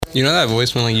You know that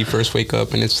voice when like you first wake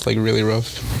up and it's like really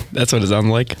rough? That's what it sounds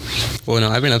like? Well, no,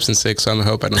 I've been up since 6, so I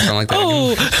hope I don't sound like that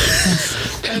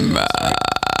anymore.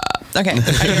 Okay,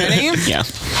 are you ready? Yeah.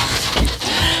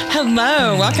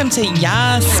 Hello, welcome to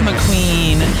YASSS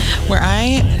MCQUEEN, where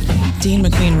I, Dean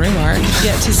McQueen-Ruark,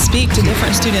 get to speak to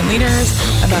different student leaders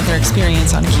about their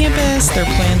experience on campus, their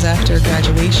plans after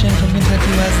graduation from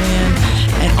Kentucky Wesleyan,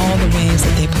 and all the ways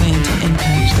that they plan to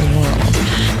impact the world.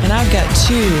 And I've got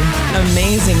two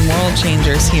amazing world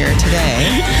changers here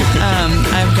today.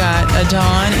 I've got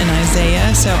Adan and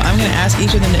Isaiah, so I'm going to ask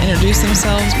each of them to introduce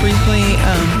themselves briefly,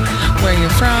 where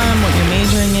you're from, what you're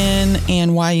majoring in,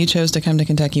 and why you chose to come to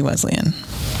Kentucky Wesleyan.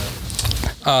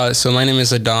 So my name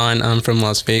is Adan. I'm from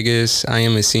Las Vegas. I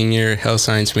am a senior health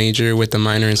science major with a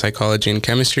minor in psychology and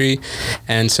chemistry.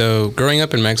 And so growing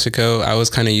up in Mexico, I was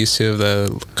kind of used to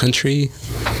the country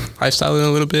lifestyle a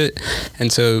little bit.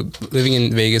 And so living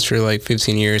in Vegas for like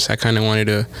 15 years, I kind of wanted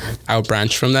to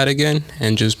outbranch from that again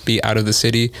and just be out of the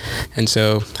city. And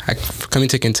so coming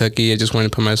to Kentucky, I just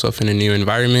wanted to put myself in a new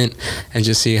environment and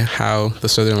just see how the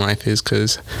Southern life is,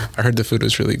 because I heard the food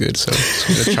was really good. So I just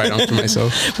wanted to try it on for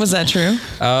myself. Was that true?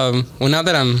 Well, now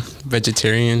that I'm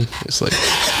vegetarian, it's like...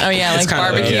 Oh, yeah, like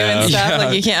barbecue and stuff? Yeah.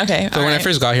 Like you can't... Okay, but when I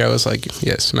first got here, I was like,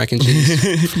 yes, mac and cheese.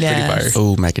 Pretty fire.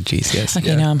 Oh, mac and cheese, yes.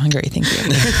 Okay, now I'm hungry. Thank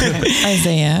you.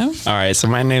 Isaiah. All right, so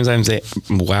my name's Isaiah.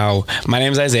 Wow. My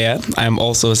name's Isaiah. I'm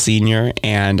also a senior,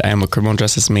 and I'm a criminal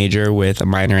justice major with a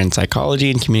minor in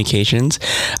psychology and communications.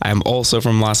 I'm also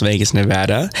from Las Vegas,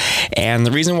 Nevada. And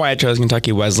the reason why I chose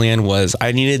Kentucky Wesleyan was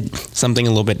I needed something a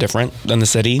little bit different than the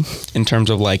city in terms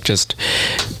of like just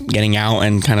getting out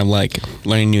and kind of like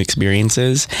learning new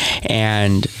experiences.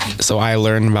 And so I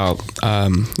learned about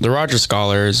the Rogers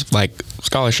Scholars like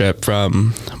scholarship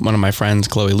from one of my friends,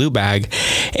 Chloe Lubag,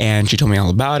 and she told me all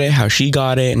about it, how she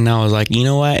got it, and I was like, you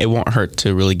know what, it won't hurt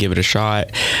to really give it a shot,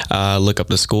 look up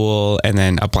the school, and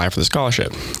then apply for the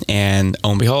scholarship. And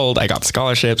oh and behold, I got the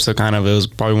scholarship, so kind of it was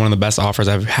probably one of the best offers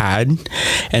I've had.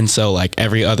 And so like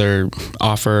every other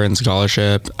offer and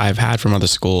scholarship I've had from other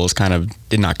schools kind of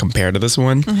did not compare to this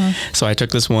one. Mm-hmm. So I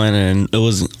took this one, and it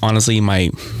was honestly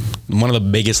one of the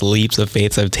biggest leaps of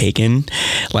faith I've taken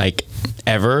like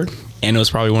ever. And it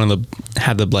was probably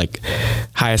had the like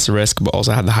highest risk, but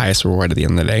also had the highest reward at the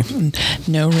end of the day.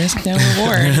 No risk, no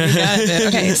reward. You got it.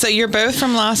 Okay, so you're both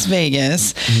from Las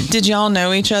Vegas. Did y'all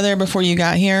know each other before you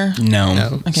got here?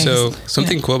 No. Okay, so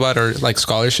something cool about our like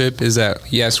scholarship is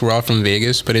that yes, we're all from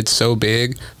Vegas, but it's so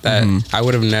big that I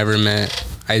would have never met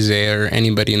Isaiah or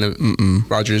anybody in the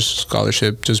Rogers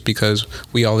Scholarship just because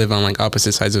we all live on like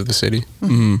opposite sides of the city.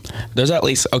 There's at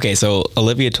least, okay, so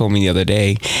Olivia told me the other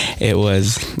day it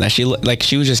was that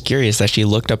she was just curious that she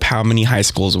looked up how many high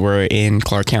schools were in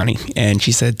Clark County, and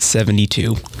she said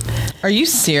 72. Are you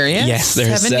serious? Yes,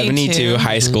 there's 72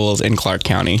 high schools in Clark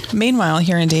County. Meanwhile,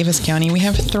 here in Davis County, we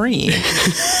have 3.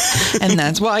 And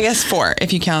that's, well, I guess 4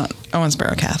 if you count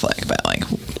Owensboro Catholic, but like...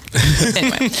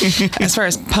 Anyway, as far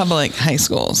as public high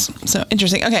schools. So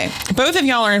interesting. Okay. Both of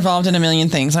y'all are involved in a million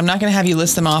things. I'm not going to have you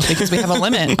list them off because we have a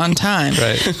limit on time.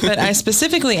 Right. But I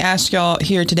specifically asked y'all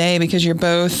here today because you're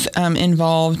both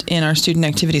involved in our Student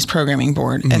Activities Programming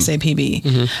Board, SAPB.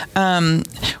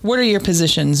 What are your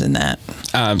positions in that?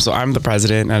 So I'm the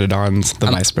president, and Adan's the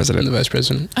vice president. I'm the vice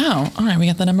president. Oh, all right. We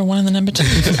got the number 1 and the number 2.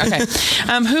 Okay.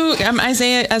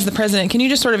 Isaiah, as the president, can you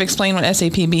just sort of explain what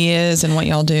SAPB is and what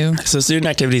y'all do? So Student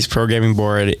Activities Programming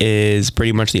Board is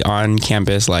pretty much the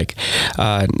on-campus, like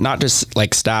not just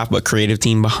like staff, but creative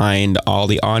team behind all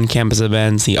the on-campus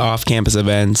events, the off-campus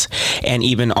events, and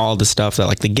even all the stuff that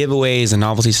like the giveaways and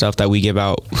novelty stuff that we give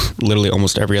out literally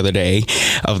almost every other day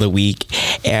of the week.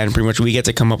 And pretty much we get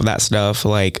to come up with that stuff.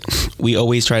 Like we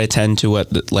always try to tend to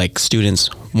what like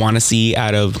students want to see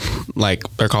out of like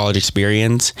their college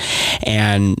experience,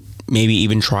 and maybe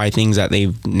even try things that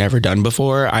they've never done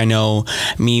before. I know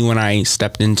me, when I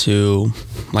stepped into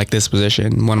like this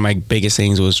position, one of my biggest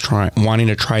things was wanting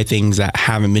to try things that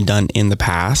haven't been done in the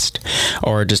past,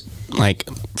 or just like,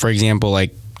 for example,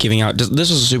 like giving out,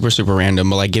 this was super random,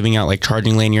 but like giving out like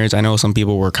charging lanyards. I know some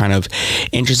people were kind of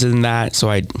interested in that. So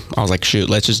I was like, shoot,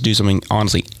 let's just do something,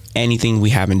 honestly, anything we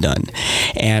haven't done.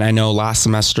 And I know last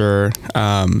semester,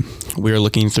 we were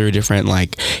looking through different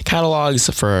like catalogs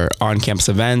for on-campus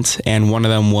events, and one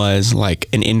of them was like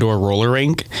an indoor roller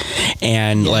rink,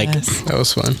 and like that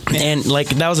was fun. And like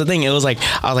that was the thing. It was like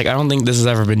I don't think this has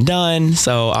ever been done,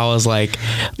 so I was like,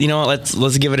 you know what,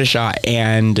 let's give it a shot.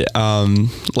 And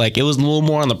like it was a little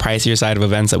more on the pricier side of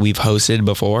events that we've hosted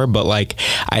before, but like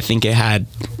I think it had,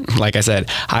 like I said,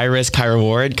 high risk, high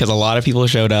reward, because a lot of people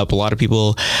showed up. A lot of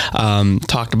people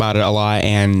talked about it a lot,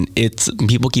 and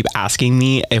people keep asking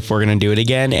me if we're going to do it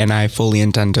again, and I fully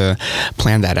intend to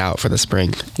plan that out for the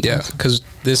spring. Yeah, because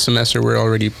this semester we're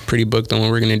already pretty booked on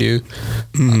what we're going to do.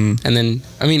 Mm-hmm. And then,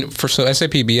 I mean, for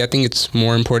SAPB, I think it's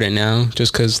more important now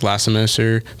just because last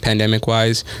semester,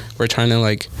 pandemic-wise, we're trying to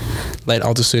like let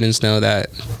all the students know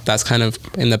that that's kind of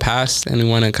in the past, and we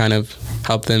want to kind of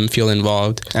help them feel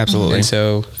involved. Absolutely. And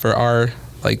so for our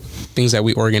like things that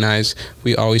we organize,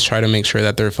 we always try to make sure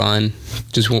that they're fun.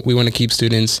 We want to keep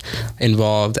students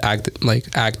involved,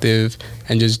 active,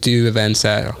 and just do events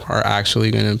that are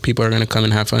actually people are gonna come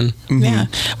and have fun. Mm-hmm. Yeah.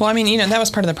 Well, I mean, that was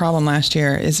part of the problem last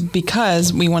year, is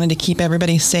because we wanted to keep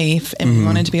everybody safe and we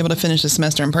wanted to be able to finish the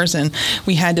semester in person.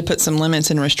 We had to put some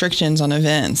limits and restrictions on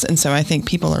events, and so I think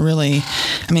people are really,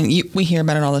 I mean, we hear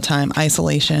about it all the time,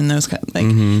 isolation, those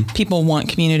people want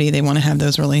community, they want to have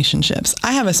those relationships.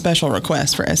 I have a special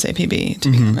request for SAPB,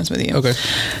 to be honest with you. Okay.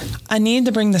 I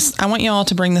want y'all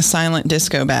to bring the silent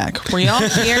disco back. Were y'all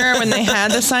here when they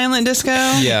had the silent disco?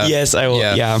 Yeah. Yes, I will.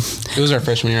 Yeah. It was our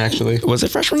freshman year, actually. Was it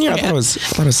freshman year? Okay. I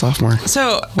thought it was sophomore.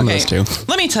 So, okay,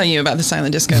 let me tell you about the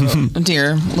silent disco,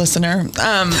 dear listener.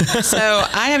 So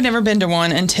I have never been to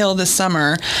one until this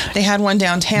summer. They had one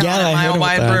downtown at Mile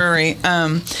Wide Brewery.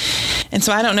 And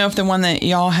so I don't know if the one that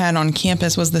y'all had on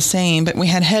campus was the same, but we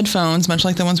had headphones, much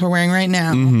like the ones we're wearing right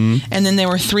now. And then there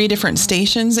were 3 different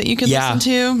stations that you could listen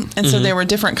to. And so there were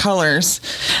different colors.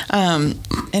 And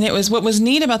it was, what was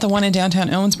neat about the one in downtown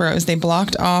Owensboro is they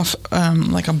blocked off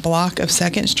like a block of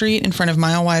 2nd Street in front of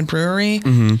Mile Wide Brewery.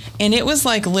 And it was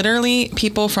like literally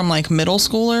people from like middle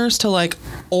schoolers to like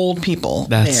old people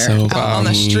out on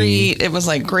the street. It was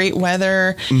like great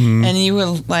weather. And you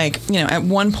were like, at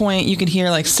one point you could hear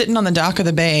like Sitting on the Dock of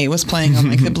the Bay was playing on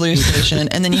like the blue station.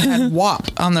 And then you had WAP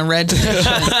on the red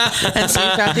station. And so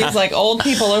you've got these like old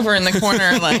people over in the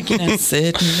corner, like,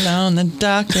 sitting on the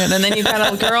dock. And then you've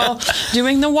got a girl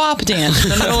doing the WAP dance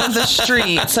in the middle of the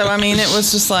street. So, I mean, it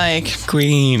was just like...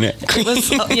 Queen. It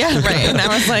was, yeah, right. And I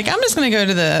was like, I'm just going to go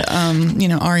to the,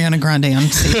 Ariana Grande on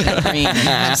stage at Green and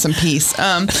have some peace.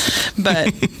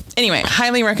 But anyway,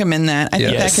 highly recommend that. I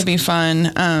think that could be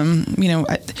fun.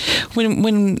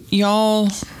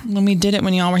 When we did it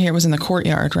when y'all were here, it was in the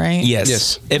courtyard, right?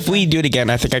 Yes. If we do it again,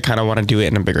 I think I kind of want to do it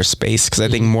in a bigger space because I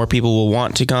think more people will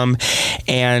want to come.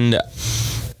 And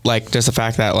like just the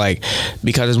fact that like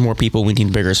because there's more people, we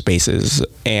need bigger spaces,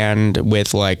 and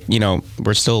with like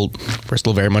we're still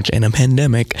very much in a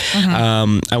pandemic.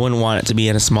 I wouldn't want it to be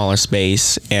in a smaller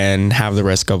space and have the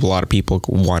risk of a lot of people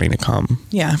wanting to come.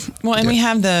 Yeah, well, and we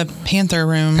have the Panther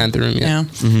room. Yeah.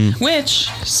 Which,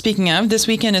 speaking of, this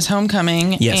weekend is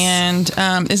homecoming. Yes.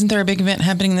 And isn't there a big event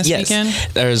happening this weekend?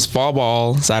 There's fall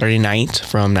ball Saturday night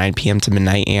from 9 p.m. to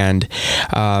midnight, and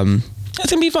it's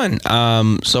going to be fun.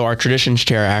 So our traditions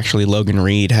chair, actually, Logan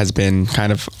Reed, has been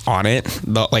kind of on it,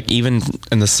 like even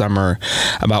in the summer,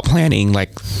 about planning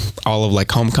like all of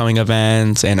like homecoming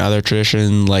events and other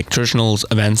traditional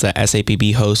events that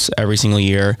SAPB hosts every single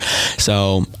year.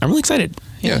 So I'm really excited.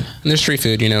 Yeah. And there's street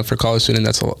food, for college student,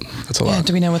 that's a lot. Yeah,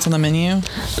 do we know what's on the menu?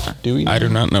 Do we? I do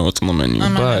not know what's on the menu, I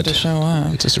might have to show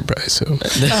up. It's a surprise, so.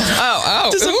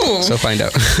 Ooh. So find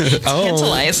out.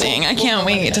 Tantalizing. I can't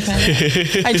wait to find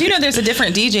out. I do know there's a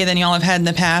different DJ than y'all have had in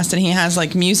the past, and he has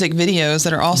like music videos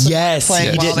that are also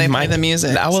playing while they play the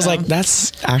music. I was like,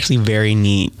 that's actually very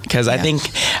neat, because I think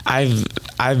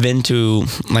I've been to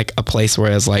like a place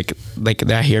where it's like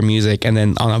I hear music and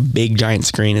then on a big giant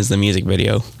screen is the music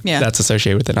video. Yeah. That's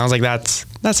associated with it. And I was like,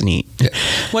 that's neat. Yeah.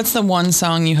 What's the one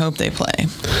song you hope they play?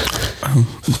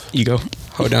 You go.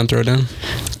 Hoedown, Throwdown.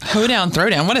 Hoedown,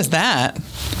 Throwdown. What is that?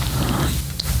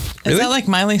 Really? Is that like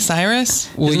Miley Cyrus?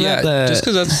 Well, just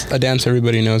because that's a dance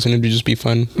everybody knows, and it'd just be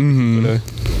fun. But,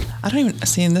 I don't even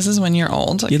see. This is when you're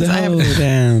old. Get the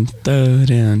down, throw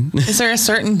down. Is there a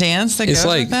certain dance that goes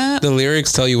with that? The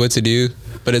lyrics tell you what to do,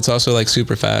 but it's also like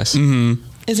super fast.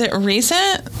 Is it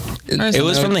recent? It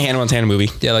was from the Hannah Montana movie.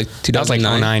 Yeah, like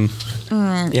 2009.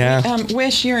 Yeah.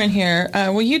 Wish, you're in here.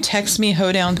 Will you text me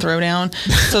Hoedown, Throwdown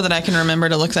so that I can remember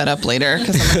to look that up later?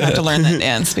 Because I'm gonna have to learn that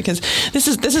dance, because this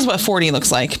is what 40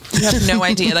 looks like. You have no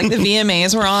idea. Like the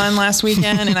VMAs were on last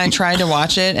weekend, and I tried to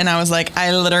watch it, and I was like,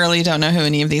 I literally don't know who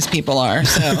any of these people are.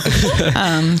 So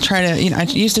I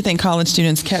used to think college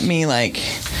students kept me like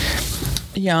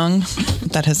young.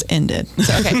 That has ended.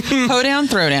 So, okay. Hoedown,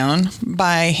 Throwdown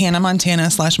by Hannah Montana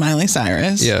 / Miley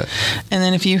Cyrus. Yeah. And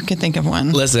then if you could think of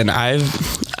one. Listen, I've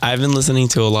been listening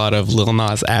to a lot of Lil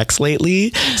Nas X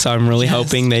lately, so I'm really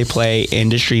hoping they play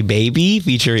Industry Baby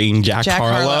featuring Jack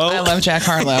Harlow. I love Jack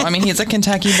Harlow. I mean, he's a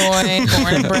Kentucky boy,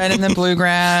 born and bred in the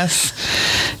bluegrass.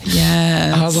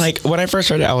 Yes. I was like, when I first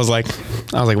heard it, I was like,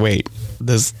 wait,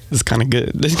 this is kind of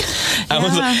good. I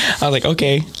was like,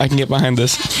 okay, I can get behind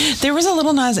this. There was a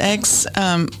little Nas X.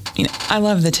 I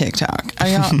love the TikTok.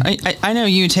 I know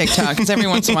you TikTok because every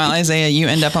once in a while, Isaiah, you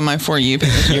end up on my For You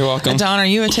page. You're welcome. Don, are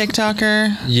you a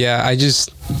TikToker? Yeah, I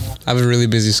have a really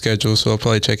busy schedule, so I'll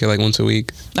probably check it like once a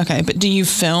week. Okay, but do you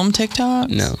film TikTok?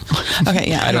 No. Okay,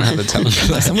 yeah. I don't have the time for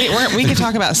that. Listen, we could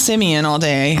talk about Simeon all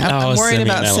day. I'm worried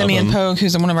about Simeon Pogue,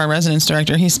 who's one of our residence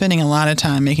director. He's spending a lot of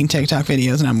time making TikTok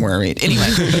videos, and I'm worried. Anyway,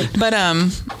 but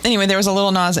anyway, there was a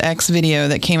little Nas X video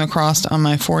that came across on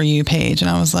my For You page, and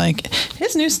I was like,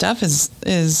 his new stuff is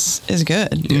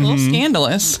good. A little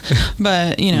scandalous,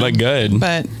 but but good.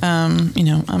 But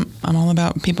I'm all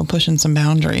about people pushing some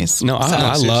boundaries. No,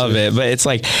 I love it, but it's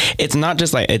like, it's not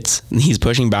just like he's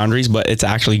pushing boundaries, but it's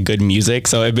actually good music.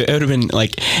 So it would have been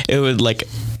like, it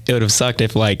would have sucked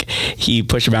if like he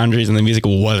pushed boundaries and the music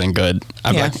wasn't good.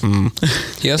 I'm like,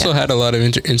 He also had a lot of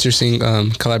interesting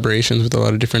collaborations with a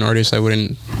lot of different artists. I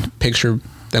wouldn't picture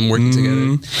them working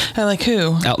together. Like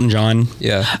who? Elton John.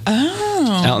 Yeah. Oh.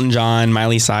 Elton John,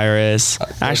 Miley Cyrus.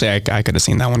 Actually, I could have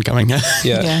seen that one coming.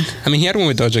 Yeah. I mean, he had one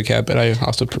with Doja Cat, but I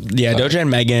also... Doja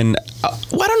and Megan.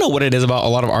 Well, I don't know what it is about a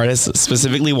lot of artists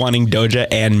specifically wanting Doja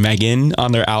and Megan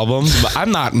on their albums, but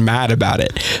I'm not mad about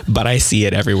it. But I see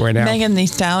it everywhere now. Megan Thee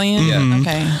Stallion? Yeah.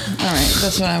 Okay. All right.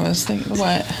 That's what I was thinking.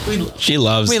 What? We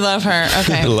love her.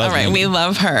 Okay. All right. Megan. We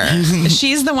love her.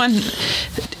 She's the one...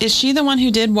 Is she the one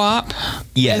who did WAP?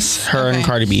 Yes. Her and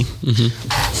Cardi B.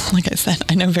 Mm-hmm. Like I said,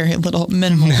 I know very little,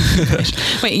 minimal information.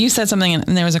 Wait, you said something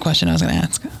and there was a question I was going to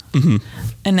ask. Mm-hmm.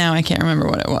 And now I can't remember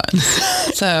what it was.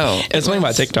 So it's something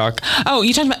about TikTok. Oh,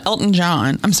 you talked about Elton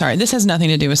John. I'm sorry. This has nothing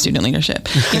to do with student leadership.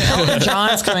 Elton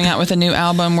John's coming out with a new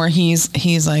album where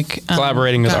he's like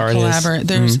collaborating with artists.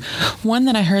 There's one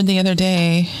that I heard the other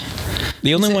day.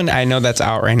 The only one I know that's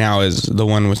out right now is the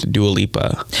one with Dua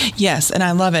Lipa. Yes, and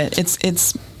I love it.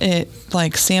 It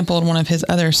like sampled one of his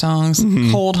other songs,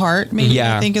 Cold Heart, maybe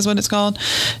I think is what it's called.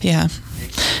 Yeah.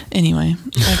 Anyway,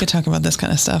 I could talk about this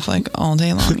kind of stuff like all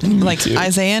day long. Like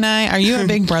Isaiah and I, are you a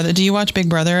Big Brother? Do you watch Big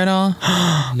Brother at all?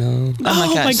 No.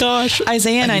 Oh my gosh.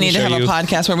 Isaiah and I need to have a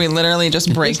podcast where we literally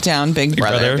just break down Big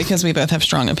Brother because we both have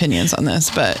strong opinions on this.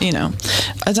 But,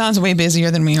 Adan's way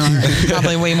busier than we are.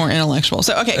 Probably way more intellectual.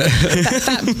 So, okay,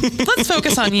 let's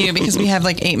focus on you because we have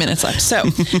like 8 minutes left. So,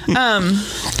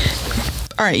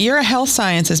 all right, you're a health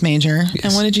sciences major. Yes.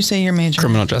 And what did you say your major?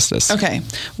 Criminal justice. Okay.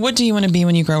 What do you want to be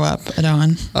when you grow up,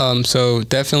 Adan? So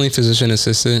definitely physician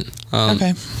assistant.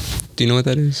 Okay. Do you know what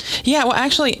that is? Yeah, well,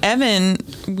 actually, Evan,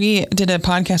 we did a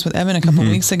podcast with Evan a couple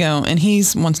weeks ago, and he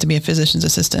wants to be a physician's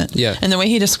assistant. Yeah. And the way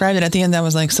he described it at the end, that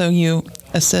was like, so you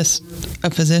assist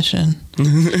a physician.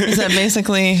 Is that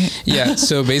basically? Yeah,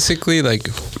 so basically, like,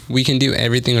 we can do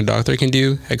everything a doctor can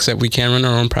do, except we can't run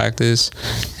our own practice,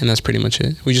 and that's pretty much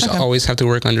it. We just always have to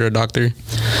work under a doctor.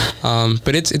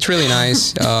 But it's really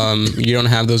nice. You don't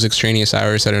have those extraneous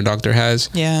hours that a doctor has.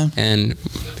 Yeah. And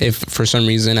if for some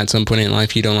reason at some point in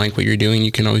life you don't like what you're doing,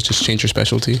 you can always just change your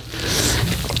specialty.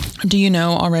 Do you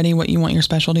know already what you want your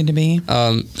specialty to be?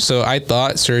 So I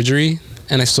thought surgery,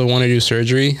 and I still want to do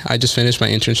surgery. I just finished my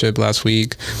internship last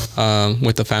week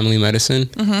with the family medicine,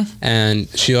 and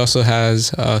she also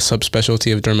has a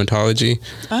subspecialty of dermatology.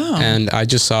 Oh. And I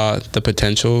just saw the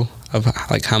potential of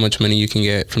like how much money you can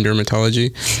get from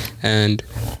dermatology, and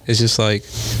it's just like,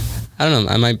 I don't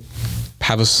know, I might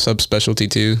have a subspecialty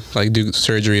too, like do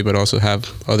surgery, but also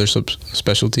have other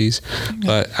subspecialties. Okay.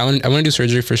 But I want to do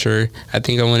surgery for sure. I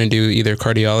think I want to do either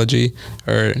cardiology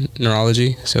or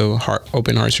neurology, so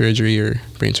open heart surgery or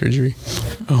brain surgery.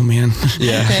 Oh man,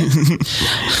 yeah. Okay.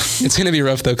 It's gonna be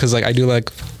rough though, because like I do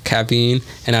like caffeine,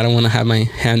 and I don't want to have my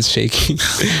hands shaking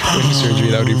during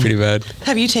surgery. That would be pretty bad.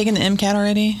 Have you taken the MCAT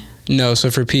already? No, so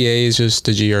for PA it's just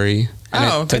the GRE. And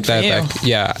I took that back.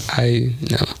 Yeah, I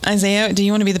know. Isaiah, do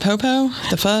you want to be the popo,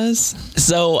 the fuzz?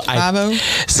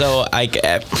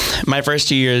 My first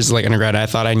 2 years like undergrad, I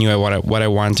thought I knew what I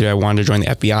wanted to. I wanted to join the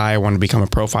FBI. I wanted to become a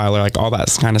profiler, like all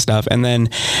that kind of stuff. And then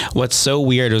what's so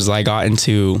weird was I got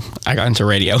into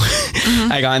radio.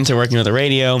 I got into working with the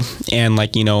radio, and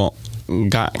like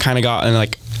got in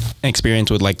like experience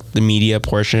with like the media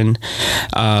portion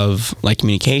of like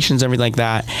communications, everything like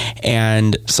that.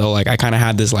 And so like I kind of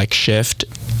had this like shift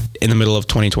in the middle of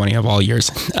 2020 of all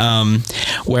years,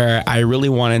 where I really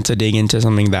wanted to dig into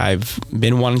something that I've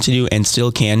been wanting to do and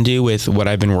still can do with what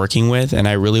I've been working with. And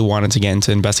I really wanted to get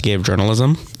into investigative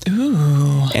journalism.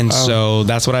 Ooh. And so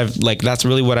that's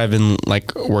really what I've been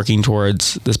like working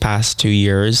towards this past 2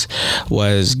 years,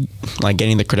 was like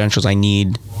getting the credentials I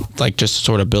need, like just to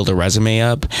sort of build a resume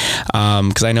up.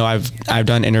 Cause I know I've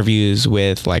done interviews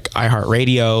with like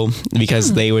iHeartRadio,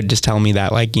 because they would just tell me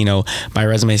that, like, you know, my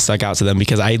resume stuck out to them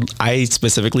because I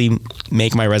specifically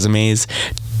make my resumes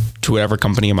to whatever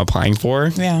company I'm applying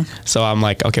for. Yeah. So I'm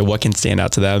like, okay, what can stand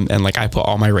out to them? And like, I put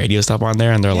all my radio stuff on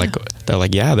there, and they're like,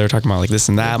 they're talking about like this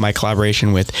and that, my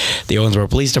collaboration with the Owensboro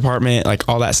Police Department, like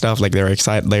all that stuff. Like they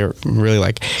were really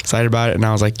like excited about it. And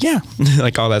I was like, yeah,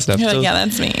 like all that stuff. You're like, yeah,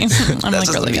 that's me. I'm like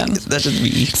really good. That's just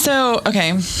me. So,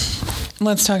 okay.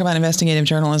 Let's talk about investigative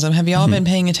journalism. Have you all been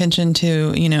paying attention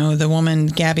to, you know, the woman,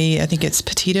 Gabby, I think it's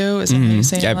Petito, is that how you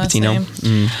say her last name?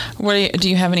 What do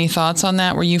you have any thoughts on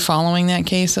that? Were you following that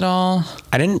case at all?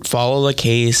 I didn't follow the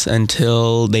case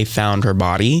until they found her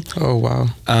body. Oh, wow.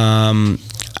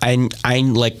 I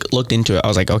like looked into it. I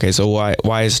was like, okay, so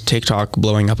why is TikTok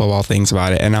blowing up of all things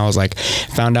about it? And I was like,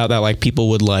 found out that like people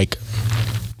would like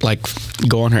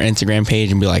go on her Instagram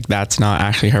page and be like, that's not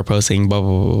actually her posting, blah,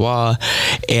 blah, blah, blah.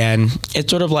 And it's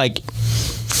sort of like,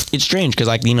 it's strange because,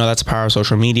 like, you know, that's the power of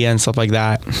social media and stuff like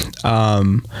that.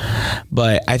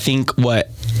 But I think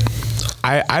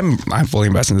I'm fully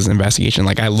invested in this investigation.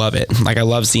 Like, I love it. Like, I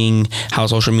love seeing how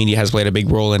social media has played a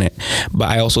big role in it. But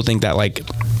I also think that, like,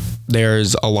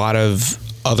 there's a lot of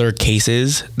other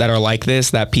cases that are like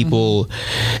this that people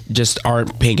just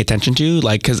aren't paying attention to,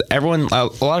 like, because a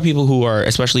lot of people who are,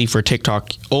 especially for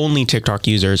TikTok, only TikTok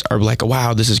users, are like,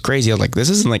 wow, this is crazy. I was like,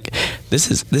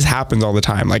 this happens all the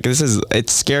time. Like,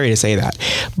 it's scary to say that,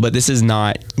 but this is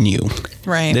not new.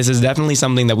 Right. This is definitely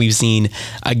something that we've seen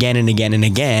again and again and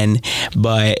again,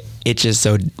 but it's just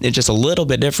a little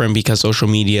bit different because social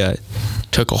media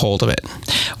took a hold of it.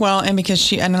 Well, and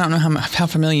because I don't know how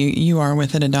familiar you are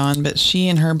with it, Adan, but she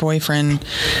and her boyfriend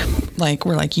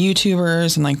were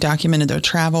YouTubers and documented their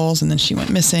travels, and then she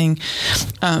went missing.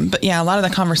 But yeah, a lot of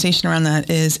the conversation around that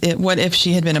is what if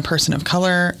she had been a person of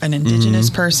color, an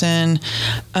indigenous person?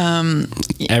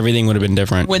 Everything would have been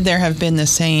different. Would there have been the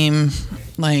same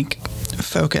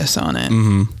focus on it?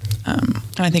 Mm-hmm. And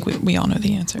I think we all know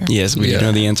the answer. Yes, we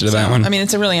know the answer to that one. I mean,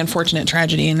 it's a really unfortunate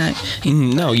tragedy, and that.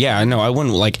 I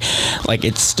wouldn't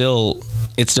it's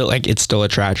still a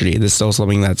tragedy. There's still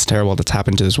something that's terrible that's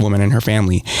happened to this woman and her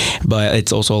family, but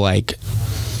it's also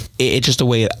it's just the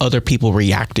way that other people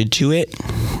reacted to it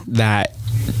that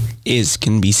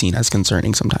can be seen as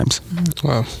concerning sometimes.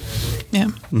 Wow. Yeah.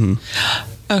 Mm-hmm.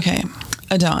 Okay.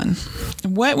 Adan,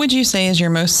 what would you say is your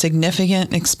most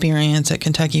significant experience at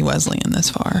Kentucky Wesleyan this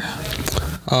far?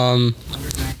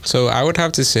 So I would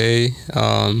have to say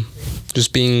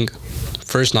just being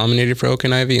first nominated for Oak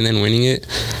and Ivy and then winning it,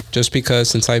 just because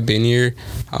since I've been here,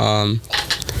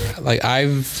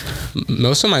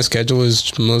 most of my schedule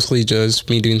is mostly just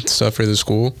me doing stuff for the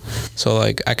school. So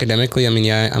academically, I'm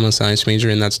a science major,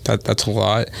 and that's a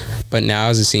lot. But now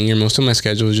as a senior, most of my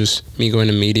schedule is just me going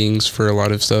to meetings for a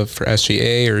lot of stuff for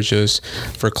SGA or just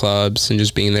for clubs, and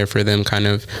just being there for them, kind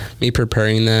of me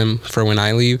preparing them for when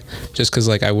I leave, just because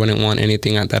I wouldn't want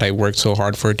anything that I worked so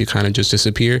hard for to kind of just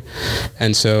disappear.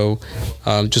 And so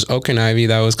just Oak and Ivy,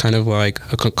 that was kind of a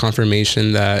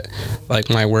confirmation that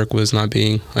my work was not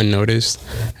being unnoticed.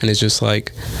 And it's just I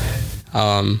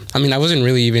wasn't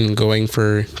really even going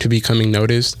to becoming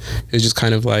noticed. It was just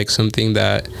kind of something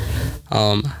that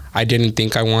I didn't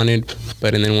think I wanted,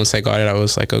 and then once I got it, I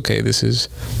was like, okay, this is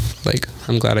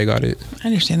I'm glad I got it. I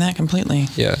understand that completely.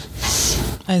 Yeah.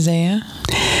 Isaiah?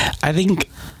 I think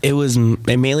it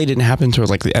mainly didn't happen until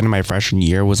the end of my freshman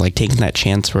year, was taking that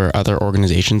chance for other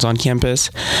organizations on campus.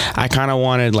 I kind of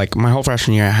wanted, my whole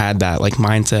freshman year, I had that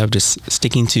mindset of just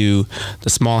sticking to the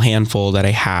small handful that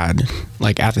I had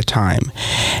at the time.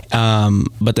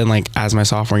 But then as my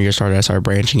sophomore year started, I started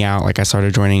branching out. I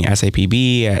started joining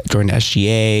SAPB, I joined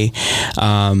SGA,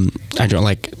 I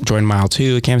joined Mile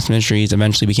 2 Campus Ministries,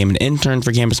 eventually became an intern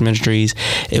for Campus Ministries.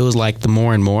 It was the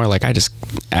more and more I just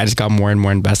got more and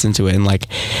more invested into it, and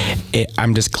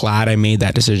I'm just glad I made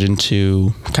that decision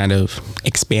to kind of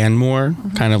expand more,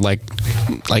 kind of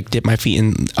dip my feet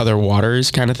in other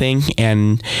waters kind of thing.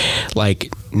 And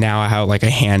now I have a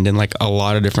hand in a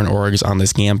lot of different orgs on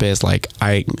this campus.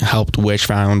 I helped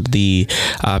found the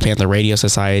Panther Radio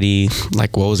Society,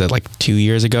 what was it, 2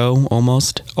 years ago,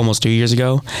 almost 2 years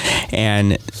ago.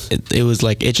 And it was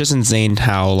it's just insane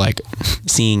how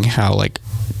seeing how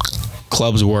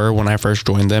clubs were when I first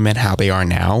joined them and how they are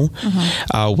now,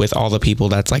 with all the people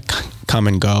that's come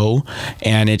and go.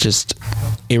 And it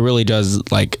really does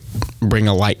bring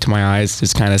a light to my eyes,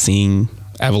 just kind of seeing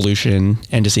evolution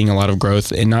and just seeing a lot of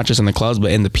growth, and not just in the clubs,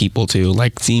 but in the people too.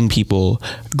 Like seeing people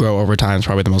grow over time is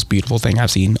probably the most beautiful thing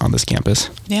I've seen on this campus.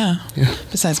 Yeah.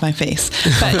 Besides my face.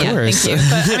 But yeah, thank you.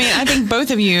 But I mean, I think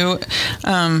both of you,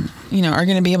 are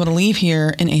going to be able to leave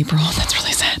here in April. That's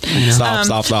really sad.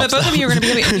 Stop. But both of you are going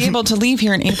to be able to leave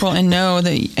here in April and know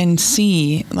that and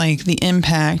see like the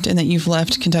impact, and that you've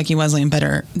left Kentucky Wesleyan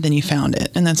better than you found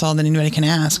it. And that's all that anybody can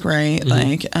ask, right?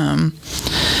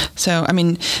 So, I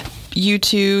mean, you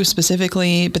two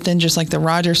specifically, but then just like the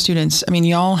Rogers students, I mean,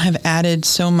 y'all have added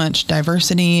so much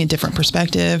diversity, a different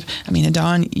perspective. I mean,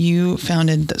 Adan, you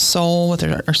founded the Soul with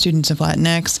our students of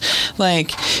Latinx.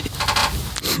 Like,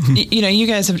 you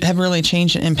guys have really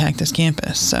changed and impacted this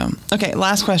campus. So, okay,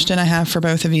 last question I have for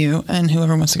both of you, and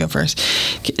whoever wants to go first.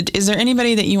 Is there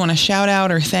anybody that you want to shout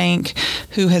out or thank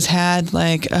who has had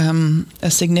like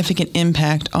a significant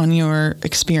impact on your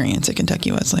experience at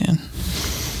Kentucky Wesleyan?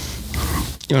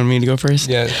 You want me to go first?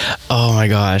 Yeah. Oh my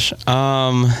gosh.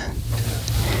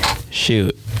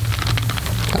 Shoot.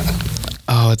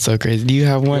 Oh, it's so crazy. Do you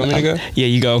have one? You want me to go? Yeah,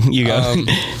 you go.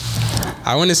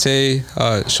 I want to say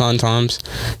Sean Toms,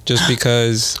 just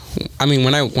because I mean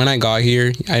when I got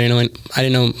here, I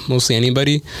didn't know mostly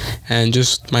anybody, and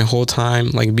just my whole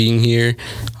time like being here,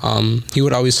 he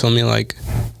would always tell me like,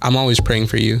 I'm always praying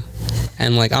for you.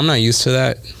 And like, I'm not used to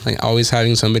that, like always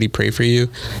having somebody pray for you.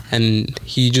 And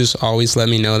he just always let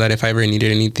me know that if I ever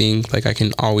needed anything, like I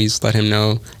can always let him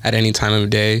know at any time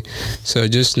of day. So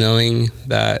just knowing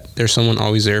that there's someone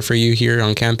always there for you here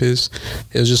on campus,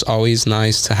 it was just always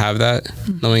nice to have that,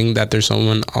 knowing that there's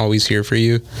someone always here for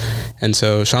you. And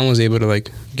so Sean was able to like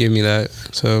give me that.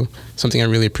 So something I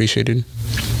really appreciated.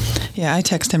 Yeah, I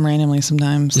text him randomly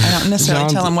sometimes. I don't necessarily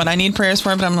tell him what I need prayers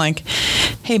for, but I'm like,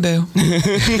 hey, boo,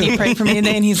 can you pray for me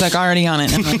today? And he's like, already on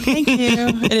it. And I'm like, thank you.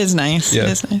 It is nice. Yeah.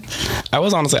 It is nice. I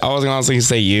was going to honestly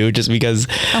say you, just because.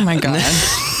 Oh, my God.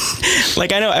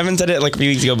 Like, I know Evan said it like a few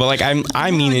weeks ago, but like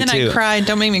I mean it too. I cried.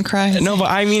 Don't make me cry. No, but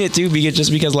I mean it too,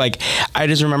 because like I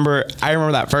remember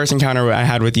that first encounter I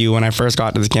had with you when I first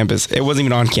got to this campus. It wasn't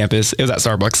even on campus. It was at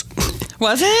Starbucks.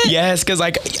 Was it? Yes, because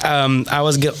like I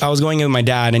was going in with my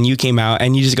dad, and you came out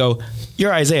and you just go,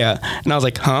 "You're Isaiah," and I was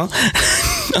like, "Huh?"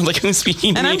 I was like, who's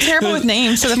speaking to me? And I'm terrible with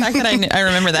names, so the fact that I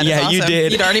remember that is awesome. You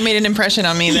did. You'd already made an impression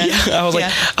on me then. Yeah, I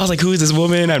was like, who is this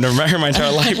woman? I've never met her my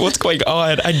entire life. What's going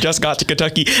on? I just got to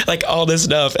Kentucky, like all this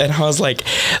stuff. And I was like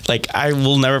I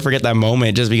will never forget that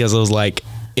moment, just because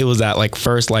it was that like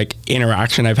first like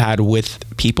interaction I've had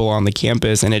with people on the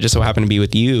campus, and it just so happened to be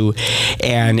with you.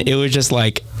 And it was just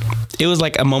like, it was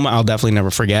like a moment I'll definitely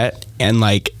never forget. And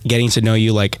like getting to know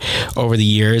you like over the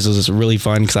years was just really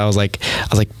fun, because I was like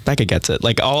Becca gets it,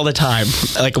 like all the time.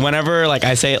 Like whenever like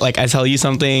I say it, like I tell you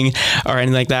something or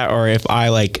anything like that, or if I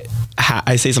like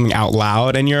I say something out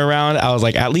loud and you're around, I was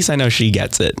like, at least I know she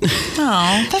gets it.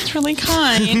 Oh, that's really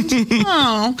kind.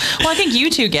 Oh, well, I think you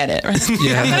two get it. Right?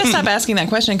 Yeah. I'm gonna stop asking that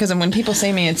question, because when people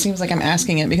say me, it seems like I'm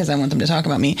asking it because I want them to talk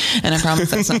about me, and I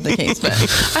promise that's not the case. But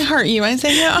I heart you. I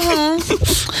say, oh,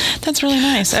 that's really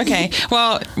nice. Okay,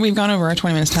 well, we've gone over our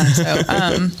 20 minutes time. So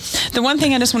the one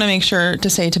thing I just want to make sure to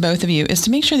say to both of you is to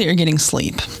make sure that you're getting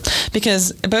sleep,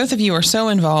 because both of you are so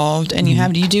involved, and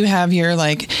you do have your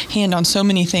like hand on so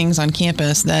many things on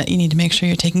campus that you need to make sure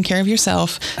you're taking care of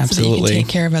yourself. Absolutely. So that you can take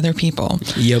care of other people.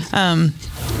 Yep.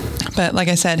 But like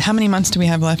I said, how many months do we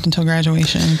have left until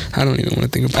graduation? I don't even want to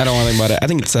think about it. I don't want to think about it. I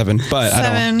think it's 7, but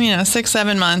I don't. 6,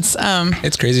 7 months.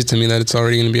 It's crazy to me that it's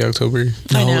already going to be October.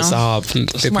 I know. No, stop.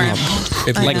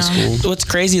 If like school. What's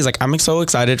crazy is like I'm so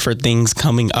excited for things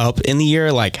coming up in the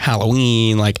year, like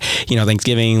Halloween, like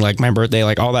Thanksgiving, like my birthday,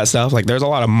 like all that stuff. Like there's a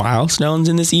lot of milestones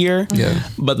in this year. Yeah.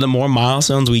 But the more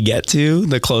milestones we get to,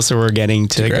 the closer we're getting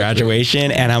to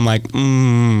graduation. And I'm like,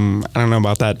 I don't know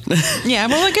about that. Yeah.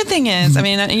 Well, the good thing is, I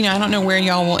mean, I don't know where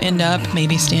y'all will end up.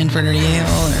 Maybe Stanford or Yale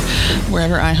or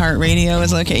wherever iHeartRadio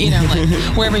is located. Like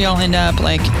wherever y'all end up.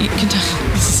 Like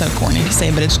this is so corny to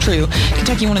say, but it's true.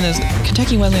 Kentucky Wesleyan is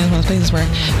one of those places where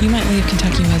you might leave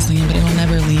Kentucky Wesleyan, but it will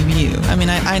never leave you. I mean,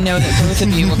 I know that both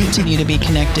of you will continue to be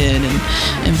connected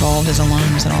and involved as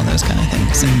alums and all those kind of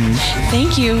things. So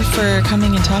thank you for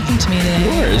coming and talking to me today.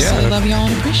 Of course. I love y'all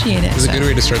and appreciate it. It was a good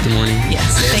way to start the morning.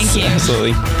 Yes. Thank you.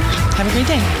 Absolutely. Have a great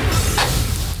day.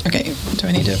 Okay. Do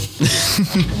I need to?